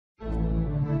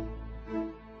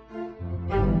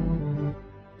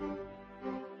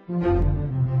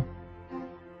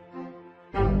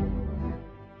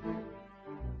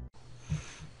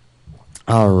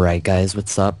Alright guys,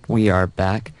 what's up? We are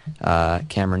back.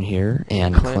 Cameron here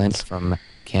and Clint Clint. from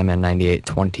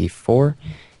Cameron9824,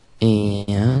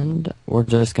 and we're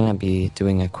just gonna be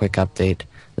doing a quick update.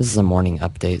 This is a morning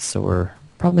update, so we're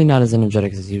probably not as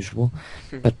energetic as usual,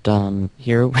 but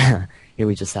here here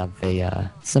we just have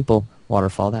a simple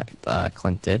waterfall that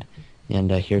Clint did, and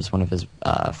here's one of his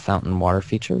fountain water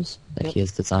features that Yep. he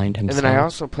has designed And then I himself.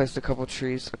 also placed a couple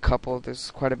trees, there's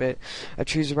quite a bit of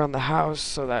trees around the house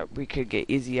so that we could get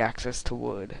easy access to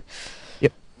wood.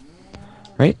 Yep.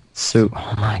 Right? So,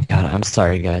 oh my god, I'm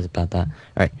sorry guys about that.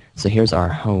 Alright, so here's our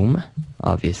home.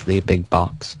 Obviously, a big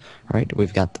box. Alright,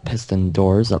 we've got the piston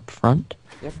doors up front.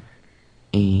 Yep.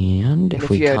 And And if if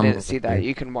we you come didn't over see that, here...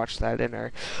 you can watch that in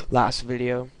our last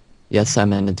video. Yes, I'm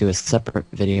going to do a separate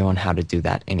video on how to do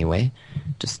that anyway,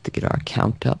 just to get our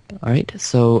count up. Alright,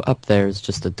 so up there is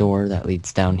just a door that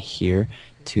leads down here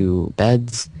to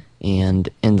beds and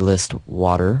endless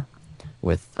water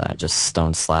with just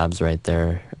stone slabs right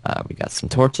there. We got some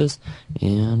torches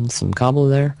and some cobble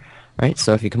there. Right,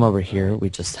 so if you come over here, we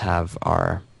just have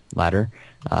our ladder.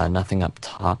 Nothing up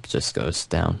top, just goes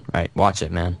down. Right, watch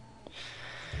it, man.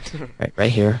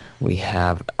 Right here, we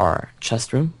have our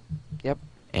chest room. Yep.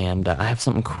 And I have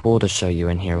something cool to show you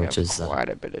in here, We which have is quite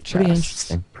a bit of pretty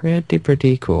chests. interesting.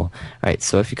 Pretty cool. Alright,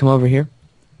 so if you come over here,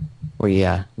 we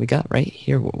got right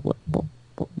here,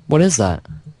 what is that?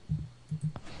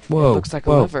 It Whoa, looks like a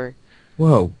whoa, liver.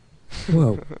 whoa,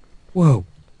 whoa, whoa.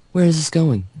 Where is this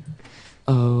going?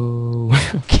 Oh,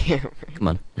 come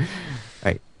on.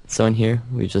 Alright, so in here,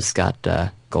 we just got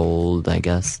gold, I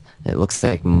guess. It looks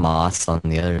like moss on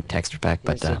the other texture pack,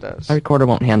 but Yes, it does. my recorder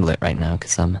won't handle it right now,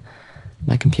 because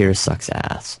my computer sucks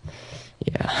ass.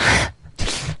 Yeah.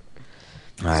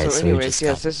 Alright, So so we anyways, just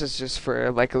yes, got... this is just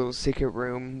for like a little secret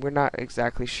room. We're not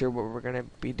exactly sure what we're going to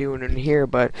be doing in here,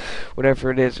 but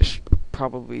whatever it is, it should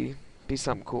probably be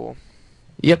something cool.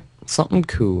 Yep, something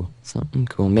cool. Something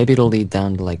cool. Maybe it'll lead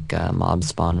down to like a mob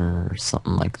spawner or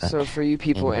something like that. So for you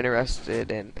people And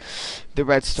interested in the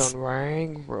redstone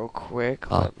wiring, real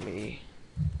quick, uh, let me...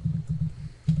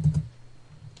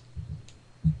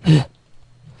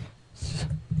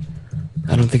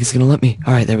 I don't think it's gonna let me.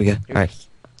 Alright, there we go. Alright, Oops,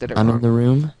 did it I'm in wrong. the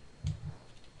room.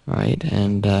 Alright,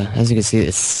 and as you can see,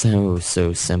 it's so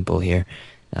simple here.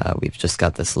 We've just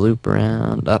got this loop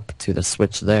around up to the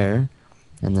switch there,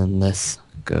 and then this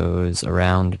goes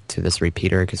around to this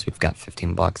repeater because we've got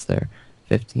 15 blocks there.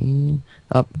 15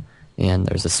 up, and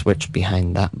there's a switch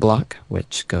behind that block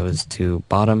which goes to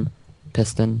bottom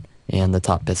piston and the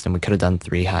top piston. We could have done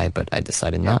 3 high, but I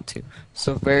decided Yep. not to.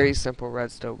 So very simple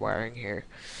redstone wiring here.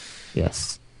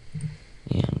 Yes.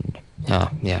 And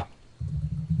yeah.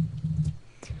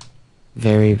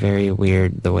 Very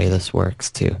weird the way this works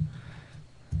too.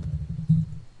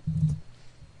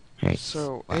 Right.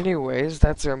 So Wow. anyways,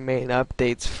 that's our main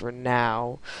updates for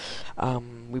now.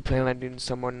 We plan on doing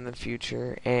some more in the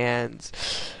future, and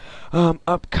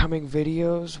upcoming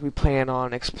videos, we plan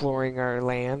on exploring our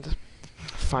land,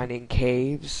 finding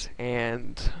caves,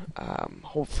 and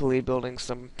hopefully building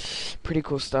some pretty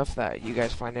cool stuff that you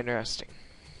guys find interesting.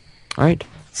 Alright,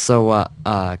 so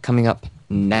coming up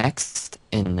next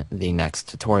in the next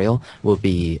tutorial will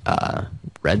be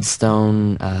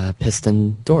redstone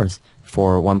piston doors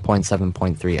for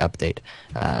 1.7.3 update.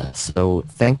 So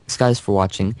thanks guys for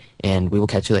watching, and we will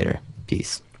catch you later.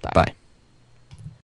 Peace. Bye. Bye.